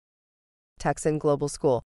Texan Global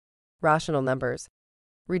School. Rational numbers.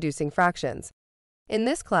 Reducing fractions. In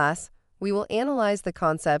this class, we will analyze the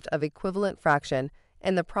concept of equivalent fraction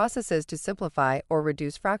and the processes to simplify or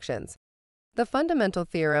reduce fractions. The fundamental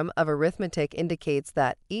theorem of arithmetic indicates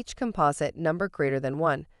that each composite number greater than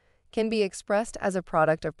 1 can be expressed as a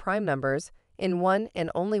product of prime numbers in one and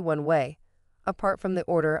only one way, apart from the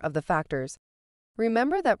order of the factors.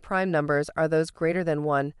 Remember that prime numbers are those greater than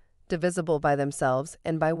 1 divisible by themselves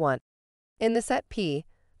and by 1. In the set P,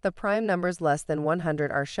 the prime numbers less than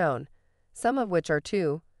 100 are shown, some of which are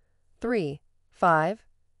 2, 3, 5,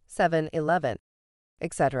 7, 11,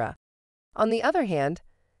 etc. On the other hand,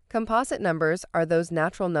 composite numbers are those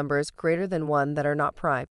natural numbers greater than 1 that are not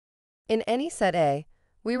prime. In any set A,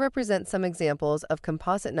 we represent some examples of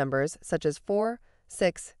composite numbers such as 4,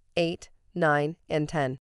 6, 8, 9, and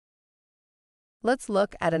 10. Let's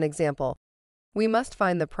look at an example. We must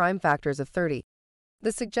find the prime factors of 30.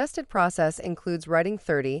 The suggested process includes writing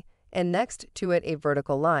 30 and next to it a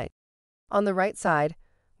vertical line. On the right side,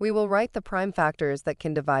 we will write the prime factors that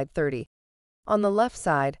can divide 30. On the left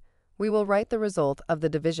side, we will write the result of the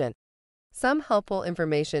division. Some helpful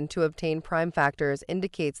information to obtain prime factors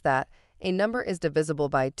indicates that a number is divisible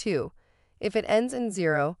by 2 if it ends in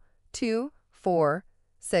 0, 2, 4,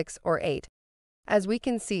 6, or 8. As we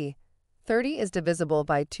can see, 30 is divisible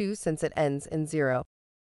by 2 since it ends in 0.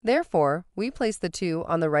 Therefore, we place the 2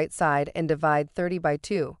 on the right side and divide 30 by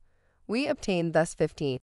 2. We obtain thus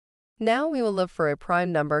 15. Now we will look for a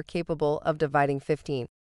prime number capable of dividing 15.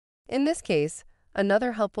 In this case,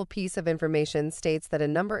 another helpful piece of information states that a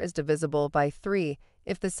number is divisible by 3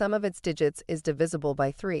 if the sum of its digits is divisible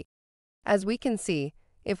by 3. As we can see,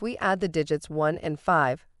 if we add the digits 1 and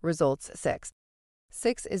 5, results 6.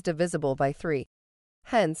 6 is divisible by 3.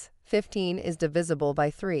 Hence, 15 is divisible by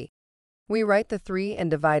 3. We write the 3 and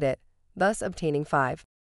divide it, thus obtaining 5.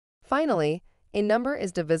 Finally, a number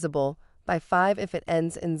is divisible by 5 if it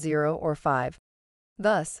ends in 0 or 5.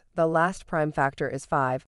 Thus, the last prime factor is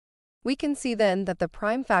 5. We can see then that the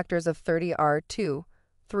prime factors of 30 are 2,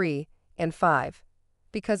 3, and 5,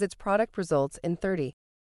 because its product results in 30.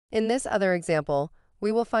 In this other example,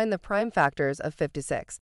 we will find the prime factors of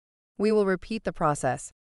 56. We will repeat the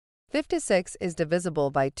process. 56 is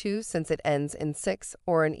divisible by 2 since it ends in 6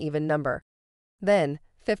 or an even number. Then,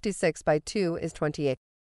 56 by 2 is 28.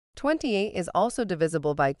 28 is also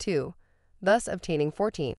divisible by 2, thus obtaining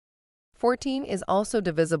 14. 14 is also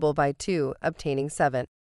divisible by 2, obtaining 7.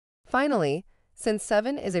 Finally, since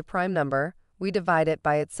 7 is a prime number, we divide it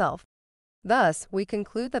by itself. Thus, we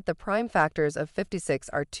conclude that the prime factors of 56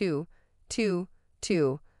 are 2, 2,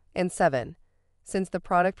 2, and 7, since the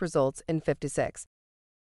product results in 56.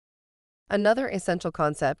 Another essential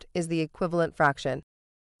concept is the equivalent fraction.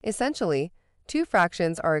 Essentially, two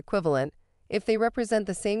fractions are equivalent if they represent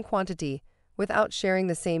the same quantity without sharing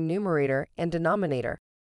the same numerator and denominator.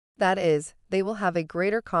 That is, they will have a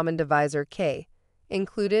greater common divisor k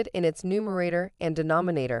included in its numerator and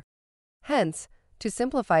denominator. Hence, to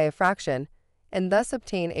simplify a fraction, and thus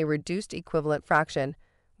obtain a reduced equivalent fraction,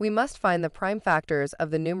 we must find the prime factors of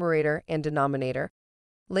the numerator and denominator.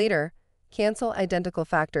 Later, cancel identical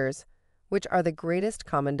factors, which are the greatest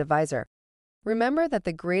common divisor. Remember that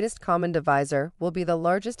the greatest common divisor will be the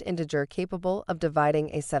largest integer capable of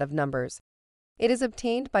dividing a set of numbers. It is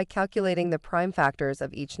obtained by calculating the prime factors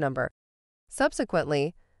of each number.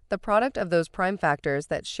 Subsequently, the product of those prime factors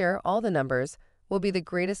that share all the numbers will be the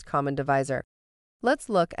greatest common divisor. Let's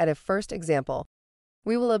look at a first example.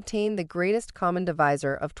 We will obtain the greatest common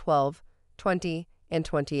divisor of 12, 20, and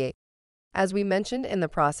 28. As we mentioned in the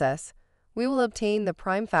process, we will obtain the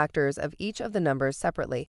prime factors of each of the numbers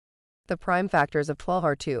separately. The prime factors of 12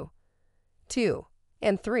 are 2, 2,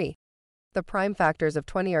 and 3. The prime factors of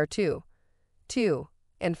 20 are 2, 2,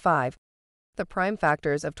 and 5. The prime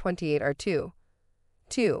factors of 28 are 2,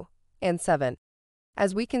 2, and 7.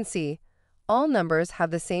 As we can see, all numbers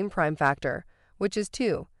have the same prime factor, which is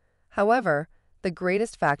 2. However, the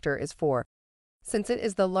greatest factor is 4, since it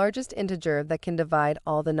is the largest integer that can divide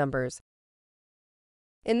all the numbers.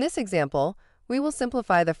 In this example, we will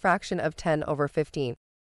simplify the fraction of 10 over 15.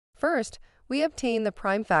 First, we obtain the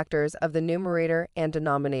prime factors of the numerator and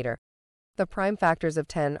denominator. The prime factors of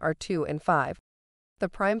 10 are 2 and 5. The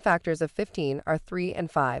prime factors of 15 are 3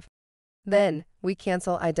 and 5. Then, we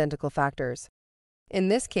cancel identical factors. In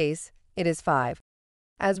this case, it is 5.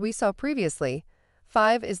 As we saw previously,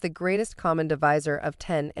 5 is the greatest common divisor of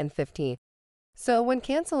 10 and 15. So when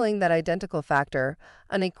canceling that identical factor,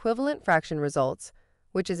 an equivalent fraction results,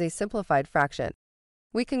 which is a simplified fraction.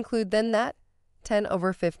 We conclude then that 10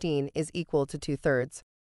 over 15 is equal to 2/3.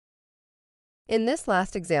 In this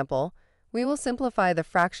last example, We will simplify the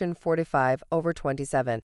fraction 45 over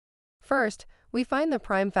 27. First, we find the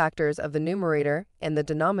prime factors of the numerator and the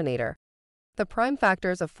denominator. The prime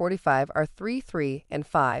factors of 45 are 3, 3, and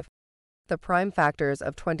 5. The prime factors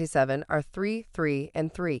of 27 are 3, 3,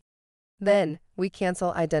 and 3. Then, we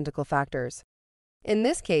cancel identical factors. In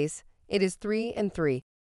this case, it is 3 and 3.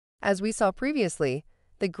 As we saw previously,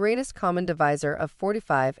 the greatest common divisor of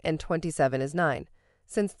 45 and 27 is 9,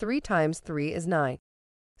 since 3 times 3 is 9.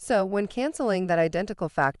 So, when canceling that identical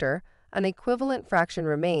factor, an equivalent fraction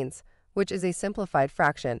remains, which is a simplified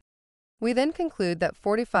fraction. We then conclude that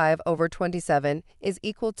 45 over 27 is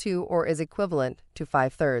equal to or is equivalent to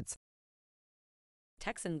 5/3.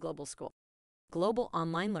 Texan Global School. Global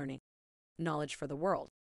online learning. Knowledge for the world.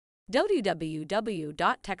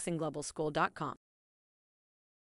 www.texanglobalschool.com